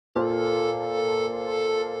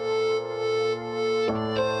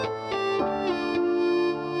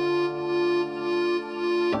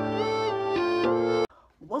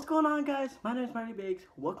going on, guys? My name is Marty Biggs.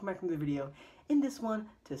 Welcome back to the video. In this one,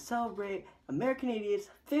 to celebrate American Idiot's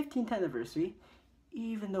 15th anniversary,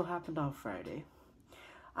 even though it happened on Friday,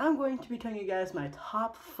 I'm going to be telling you guys my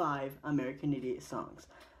top 5 American Idiot songs.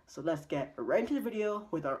 So let's get right into the video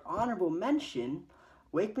with our honorable mention,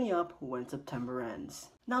 Wake Me Up When September Ends.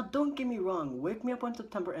 Now, don't get me wrong, Wake Me Up When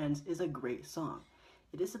September Ends is a great song.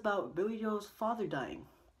 It is about Billy Joel's father dying,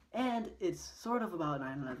 and it's sort of about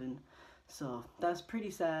 9/11. So that's pretty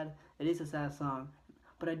sad. It is a sad song,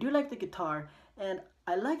 but I do like the guitar, and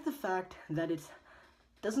I like the fact that it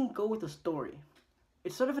doesn't go with the story.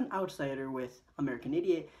 It's sort of an outsider with American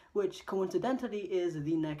Idiot, which coincidentally is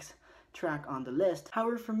the next track on the list.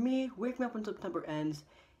 However, for me, Wake Me Up When September Ends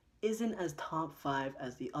isn't as top 5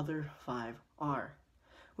 as the other 5 are,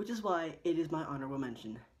 which is why it is my honorable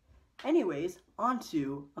mention. Anyways, on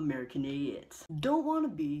to American Idiots. Don't Want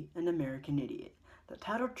to Be an American Idiot, the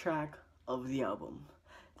title track of the album.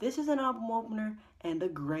 This is an album opener, and a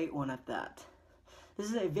great one at that. This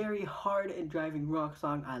is a very hard and driving rock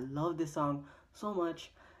song. I love this song so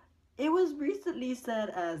much. It was recently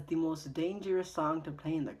said as the most dangerous song to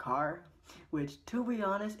play in the car, which, to be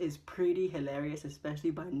honest, is pretty hilarious,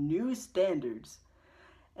 especially by new standards.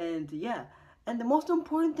 And yeah, and the most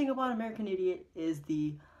important thing about American Idiot is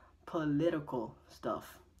the political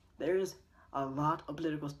stuff. There's a lot of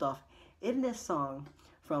political stuff in this song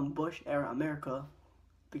from Bush era America,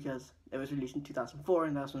 because it was released in 2004,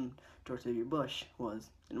 and that's when George W. Bush was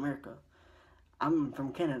in America. I'm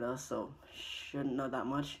from Canada, so shouldn't know that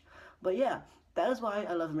much. But yeah, that is why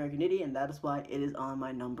I love American Idiot, and that is why it is on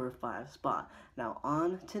my number 5 spot. Now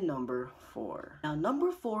on to number 4. Now number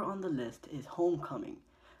 4 on the list is Homecoming,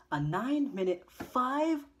 a 9-minute,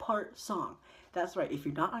 5-part song. That's right, if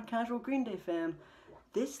you're not a casual Green Day fan,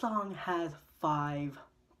 this song has 5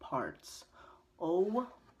 parts. Oh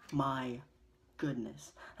my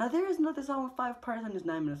goodness. Now there is another song with 5 parts and is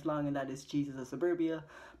 9 minutes long, and that is Jesus of Suburbia.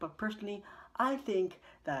 But personally, I think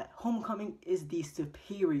that Homecoming is the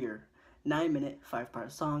superior 9-minute,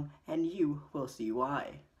 5-part song, and you will see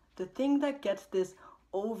why. The thing that gets this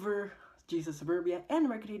over Jesus of Suburbia and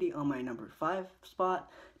American Idiot on my number 5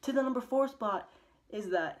 spot to the number 4 spot is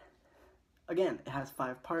that, again, it has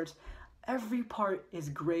 5 parts. Every part is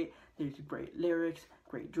great. There's great lyrics,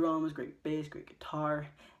 great drums, great bass, great guitar.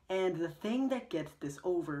 And the thing that gets this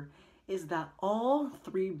over is that all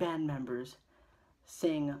 3 band members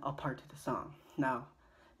sing a part of the song. Now,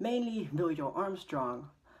 mainly Billy Joe Armstrong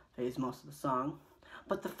plays most of the song,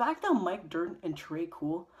 but the fact that Mike Dirnt and Tré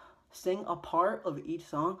Cool sing a part of each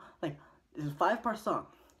song, like, it's a 5-part song.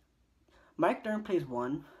 Mike Dirnt plays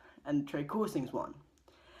 1, and Tré Cool sings 1.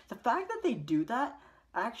 The fact that they do that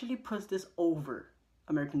actually puts this over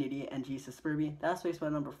American Idiot and Jesus of Suburbia. That's why it's my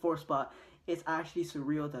number 4 spot. It's actually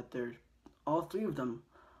surreal that all 3 of them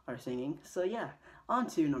are singing. So yeah, on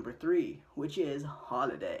to number 3, which is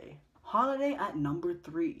Holiday. Holiday at number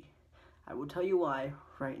 3. I will tell you why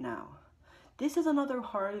right now. This is another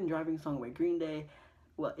hard and driving song by Green Day.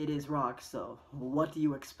 Well, it is rock, so what do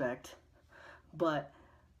you expect? But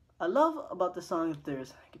I love about the song that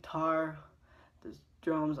there's guitar, there's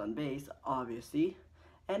drums and bass, obviously.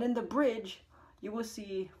 And in the bridge, you will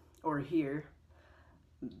see or hear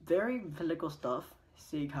very political stuff.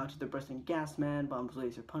 Sig How to the Bursting Gas Man, Bombs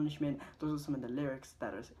Laser Punishment. Those are some of the lyrics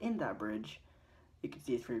that are in that bridge. You can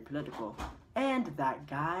see it's very political. And that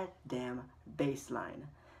goddamn bass line.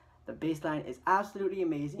 The bass line is absolutely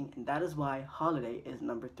amazing, and that is why Holiday is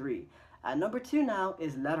number 3. At number 2 now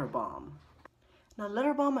is Letter Bomb. Now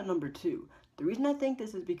Letter Bomb at number 2. The reason I think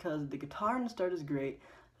this is because the guitar in the start is great,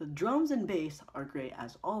 the drums and bass are great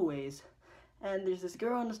as always, and there's this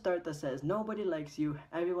girl on the start that says, "Nobody likes you,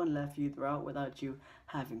 everyone left you, they're out without you,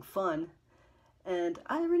 having fun." And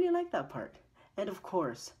I really like that part. And of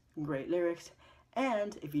course, great lyrics.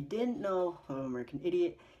 And if you didn't know of American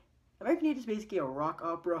Idiot is basically a rock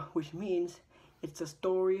opera, which means it's a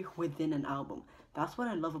story within an album. That's what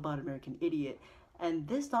I love about American Idiot. And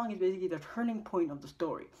this song is basically the turning point of the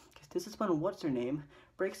story, because this is when What's-Her-Name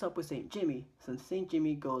breaks up with St. Jimmy, since St.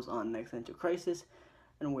 Jimmy goes on an existential crisis,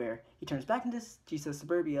 and where he turns back into Jesus of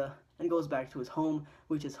Suburbia and goes back to his home,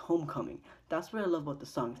 which is Homecoming. That's what I love about the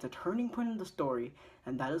song. It's the turning point in the story,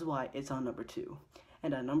 and that is why it's on number 2.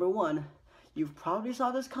 And at number 1, you've probably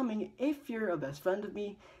saw this coming if you're a best friend of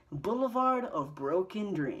me, Boulevard of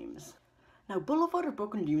Broken Dreams. Now, Boulevard of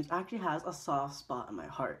Broken Dreams actually has a soft spot in my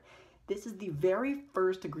heart. This is the very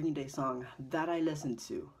first Green Day song that I listened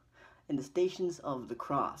to in the Stations of the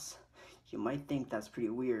Cross. You might think that's pretty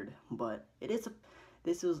weird, but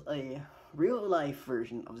this was a real-life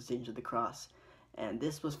version of the Stations of the Cross, and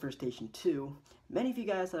this was for Station 2. Many of you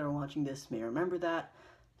guys that are watching this may remember that.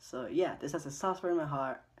 So yeah, this has a soft spot in my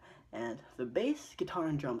heart, and the bass, guitar,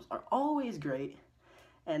 and drums are always great,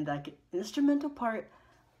 and that instrumental part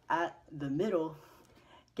at the middle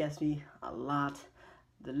gets me a lot.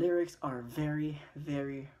 The lyrics are very,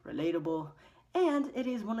 very relatable, and it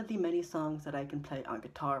is one of the many songs that I can play on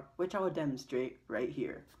guitar, which I will demonstrate right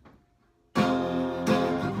here.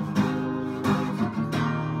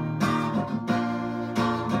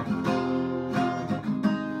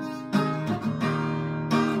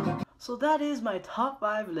 So that is my top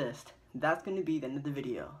 5 list. That's going to be the end of the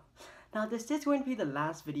video. Now this is going to be the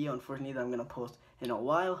last video, unfortunately, that I'm going to post in a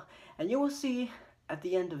while, and you will see at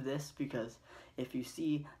the end of this, because if you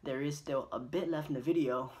see, there is still a bit left in the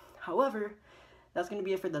video. However, that's going to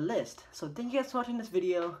be it for the list. So thank you guys for watching this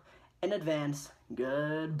video. In advance,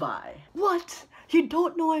 goodbye. What? You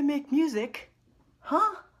don't know I make music?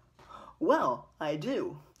 Huh? Well, I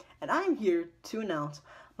do. And I'm here to announce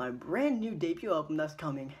my brand new debut album that's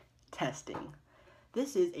coming, Testing.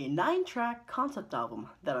 This is a 9-track concept album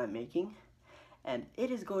that I'm making, and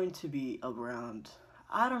it is going to be around,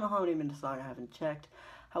 I don't know how many minutes long, I haven't checked.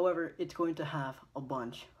 However, it's going to have a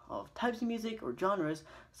bunch of types of music or genres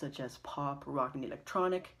such as pop, rock, and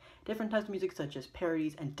electronic, different types of music such as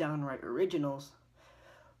parodies and downright originals,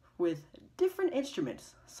 with different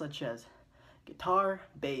instruments such as guitar,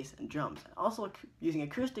 bass, and drums. Also using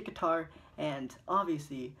acoustic guitar, and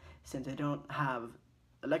obviously, since I don't have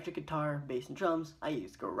electric guitar, bass, and drums, I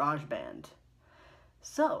use GarageBand.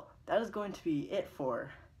 So, that is going to be it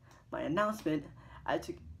for my announcement.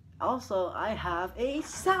 Also, I have a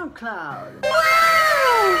SoundCloud!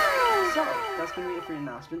 Wow! So, that's going to be it for the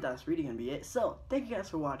announcement. That's really going to be it. So, thank you guys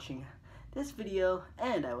for watching this video,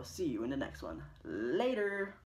 and I will see you in the next one. Later!